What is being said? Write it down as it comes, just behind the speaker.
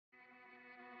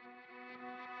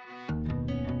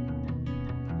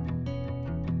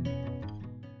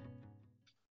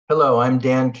Hello, I'm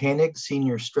Dan Koenig,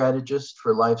 Senior Strategist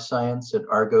for Life Science at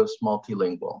Argos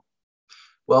Multilingual.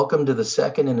 Welcome to the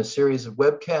second in a series of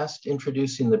webcasts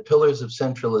introducing the pillars of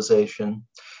centralization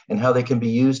and how they can be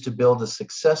used to build a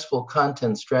successful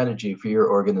content strategy for your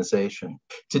organization.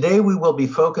 Today, we will be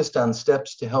focused on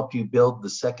steps to help you build the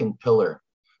second pillar,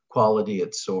 quality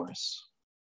at source.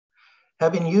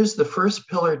 Having used the first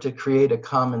pillar to create a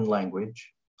common language,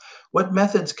 what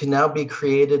methods can now be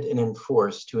created and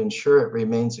enforced to ensure it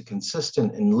remains a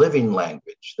consistent and living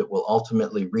language that will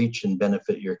ultimately reach and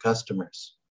benefit your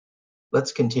customers?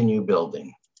 Let's continue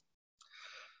building.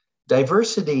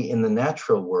 Diversity in the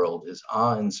natural world is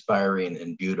awe-inspiring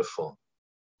and beautiful.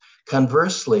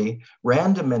 Conversely,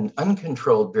 random and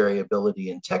uncontrolled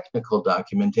variability in technical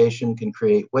documentation can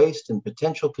create waste and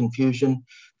potential confusion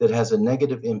that has a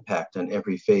negative impact on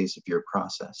every phase of your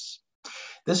process.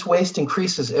 This waste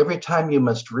increases every time you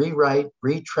must rewrite,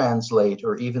 retranslate,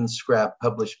 or even scrap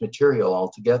published material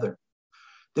altogether.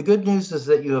 The good news is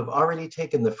that you have already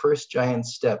taken the first giant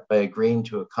step by agreeing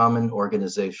to a common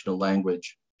organizational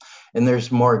language. And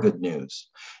there's more good news.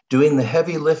 Doing the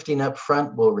heavy lifting up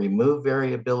front will remove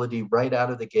variability right out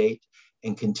of the gate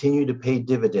and continue to pay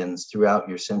dividends throughout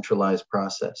your centralized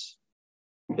process.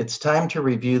 It's time to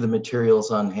review the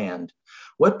materials on hand.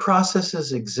 What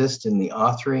processes exist in the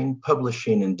authoring,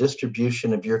 publishing, and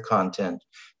distribution of your content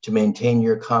to maintain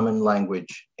your common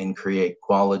language and create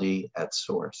quality at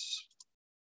source?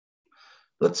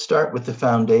 Let's start with the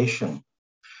foundation.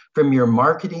 From your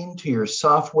marketing to your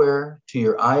software, to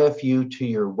your IFU, to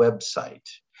your website,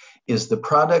 is the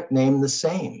product name the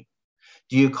same?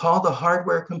 Do you call the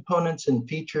hardware components and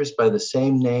features by the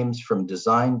same names from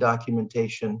design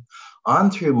documentation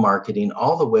on through marketing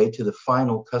all the way to the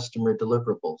final customer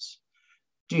deliverables?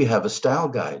 Do you have a style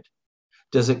guide?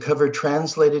 Does it cover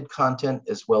translated content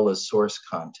as well as source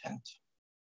content?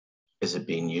 Is it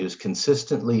being used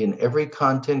consistently in every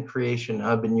content creation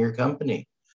hub in your company?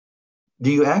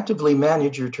 Do you actively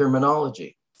manage your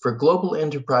terminology? For global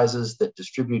enterprises that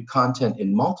distribute content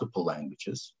in multiple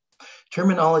languages,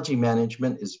 terminology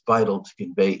management is vital to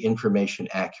convey information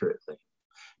accurately,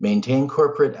 maintain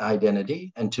corporate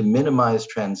identity, and to minimize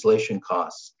translation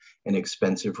costs and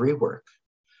expensive rework.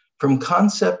 From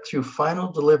concept through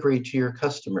final delivery to your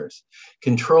customers,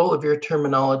 control of your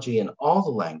terminology in all the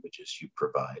languages you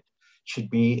provide should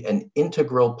be an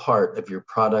integral part of your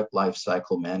product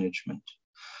lifecycle management.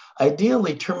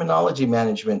 Ideally, terminology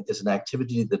management is an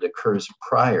activity that occurs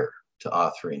prior to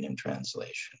authoring and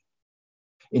translation.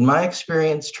 In my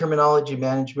experience, terminology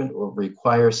management will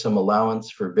require some allowance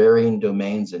for varying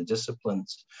domains and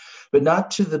disciplines, but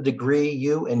not to the degree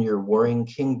you and your warring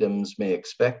kingdoms may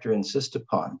expect or insist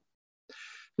upon.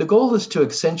 The goal is to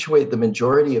accentuate the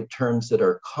majority of terms that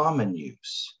are common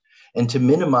use and to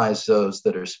minimize those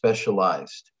that are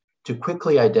specialized, to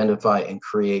quickly identify and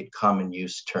create common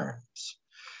use terms.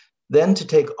 Then to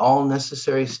take all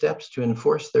necessary steps to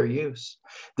enforce their use.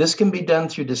 This can be done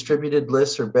through distributed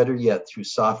lists or better yet through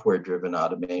software-driven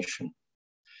automation.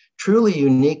 Truly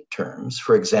unique terms,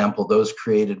 for example, those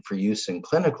created for use in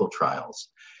clinical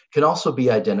trials, can also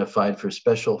be identified for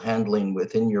special handling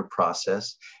within your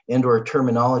process and/or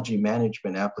terminology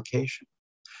management application.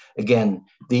 Again,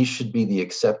 these should be the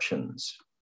exceptions,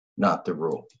 not the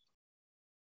rule.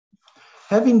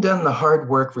 Having done the hard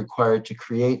work required to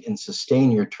create and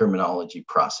sustain your terminology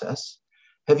process,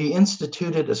 have you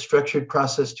instituted a structured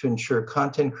process to ensure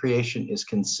content creation is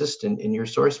consistent in your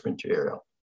source material?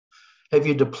 Have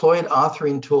you deployed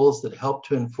authoring tools that help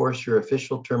to enforce your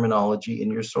official terminology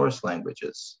in your source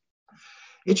languages?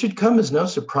 It should come as no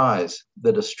surprise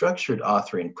that a structured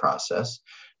authoring process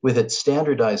with its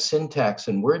standardized syntax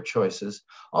and word choices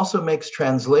also makes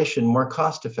translation more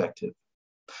cost-effective.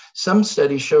 Some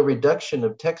studies show reduction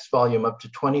of text volume up to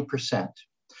 20%,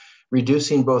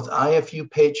 reducing both IFU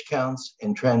page counts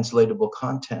and translatable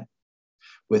content,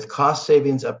 with cost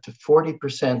savings up to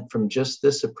 40% from just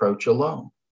this approach alone.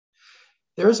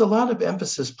 There is a lot of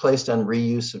emphasis placed on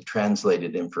reuse of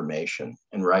translated information,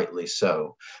 and rightly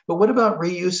so. But what about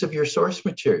reuse of your source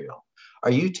material?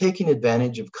 Are you taking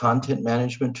advantage of content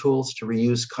management tools to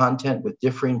reuse content with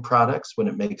differing products when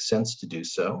it makes sense to do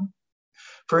so?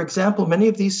 For example, many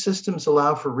of these systems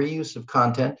allow for reuse of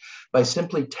content by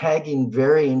simply tagging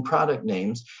varying product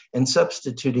names and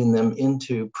substituting them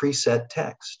into preset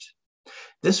text.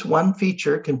 This one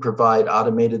feature can provide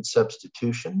automated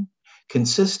substitution,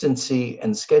 consistency,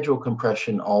 and schedule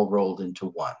compression all rolled into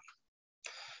one.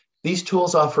 These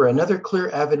tools offer another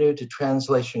clear avenue to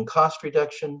translation cost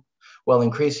reduction while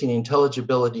increasing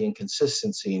intelligibility and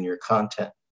consistency in your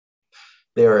content.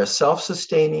 They are a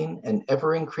self-sustaining and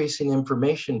ever-increasing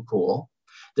information pool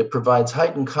that provides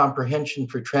heightened comprehension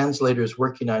for translators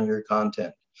working on your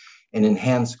content and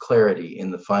enhanced clarity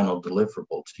in the final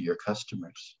deliverable to your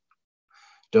customers.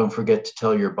 Don't forget to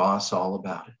tell your boss all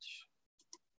about it.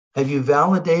 Have you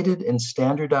validated and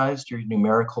standardized your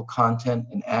numerical content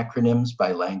and acronyms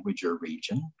by language or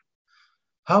region?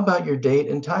 How about your date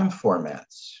and time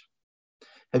formats?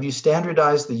 Have you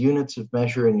standardized the units of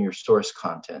measure in your source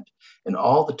content and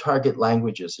all the target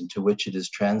languages into which it is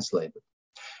translated?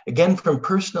 Again, from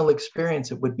personal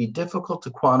experience, it would be difficult to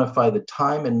quantify the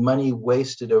time and money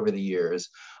wasted over the years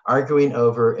arguing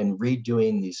over and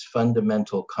redoing these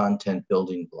fundamental content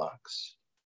building blocks.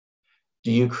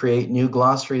 Do you create new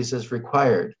glossaries as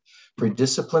required for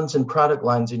disciplines and product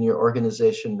lines in your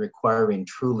organization requiring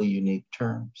truly unique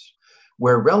terms?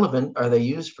 Where relevant, are they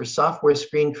used for software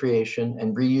screen creation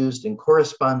and reused in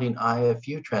corresponding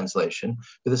IFU translation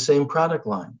for the same product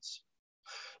lines?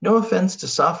 No offense to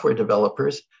software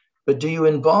developers, but do you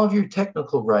involve your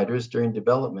technical writers during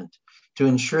development to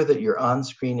ensure that your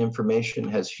on-screen information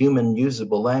has human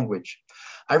usable language?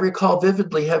 I recall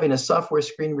vividly having a software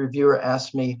screen reviewer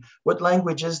ask me, "What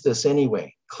language is this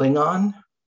anyway? Klingon?"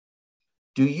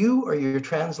 Do you or your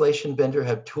translation vendor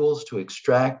have tools to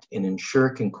extract and ensure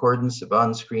concordance of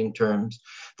on-screen terms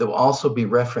that will also be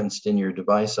referenced in your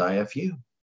device IFU?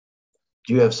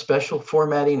 Do you have special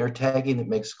formatting or tagging that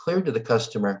makes clear to the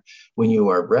customer when you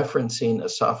are referencing a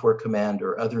software command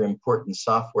or other important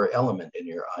software element in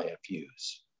your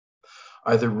IFUs?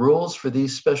 Are the rules for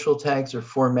these special tags or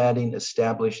formatting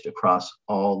established across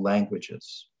all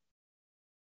languages?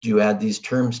 Do you add these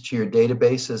terms to your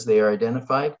database as they are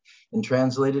identified and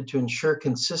translated to ensure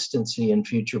consistency in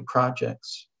future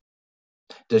projects?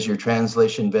 Does your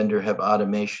translation vendor have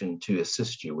automation to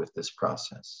assist you with this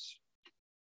process?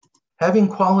 Having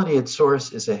quality at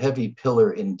source is a heavy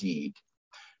pillar indeed,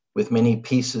 with many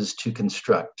pieces to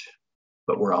construct,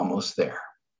 but we're almost there.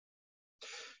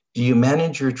 Do you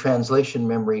manage your translation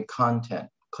memory content,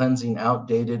 cleansing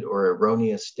outdated or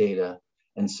erroneous data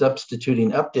and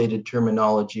substituting updated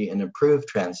terminology and improved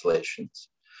translations?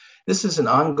 This is an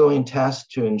ongoing task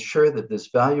to ensure that this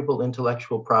valuable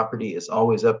intellectual property is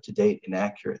always up to date and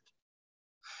accurate.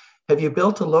 Have you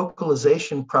built a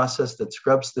localization process that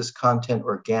scrubs this content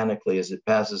organically as it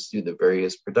passes through the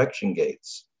various production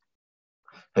gates?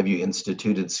 Have you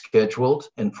instituted scheduled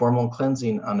and formal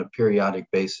cleansing on a periodic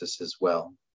basis as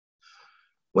well?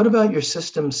 What about your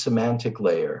system's semantic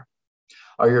layer?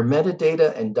 Are your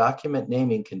metadata and document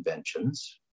naming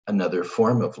conventions, another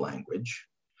form of language,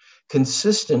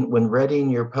 consistent when readying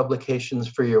your publications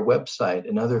for your website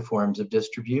and other forms of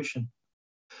distribution?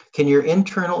 Can your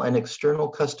internal and external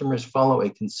customers follow a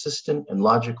consistent and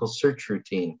logical search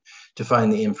routine to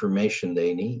find the information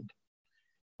they need?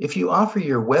 If you offer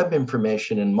your web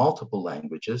information in multiple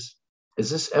languages, is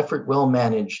this effort well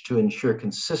managed to ensure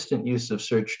consistent use of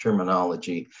search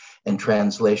terminology and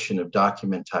translation of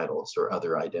document titles or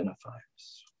other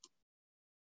identifiers?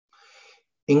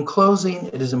 In closing,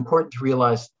 it is important to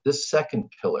realize this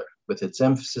second pillar, with its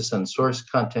emphasis on source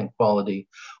content quality,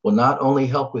 will not only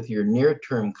help with your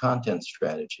near-term content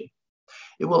strategy,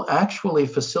 it will actually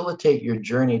facilitate your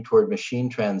journey toward machine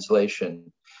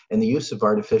translation and the use of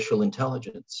artificial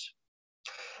intelligence.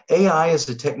 AI is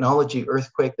a technology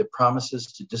earthquake that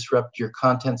promises to disrupt your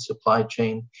content supply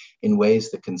chain in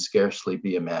ways that can scarcely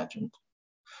be imagined.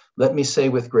 Let me say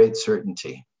with great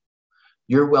certainty,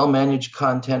 your well-managed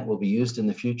content will be used in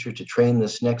the future to train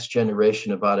this next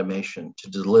generation of automation to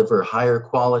deliver higher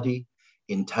quality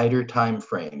in tighter time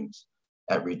frames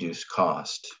at reduced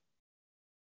cost.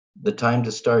 The time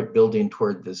to start building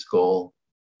toward this goal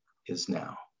is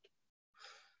now.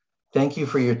 Thank you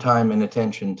for your time and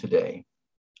attention today.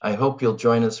 I hope you'll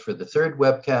join us for the third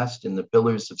webcast in the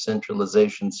Pillars of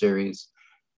Centralization series,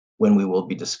 when we will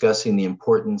be discussing the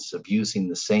importance of using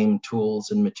the same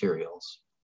tools and materials.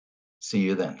 See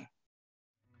you then.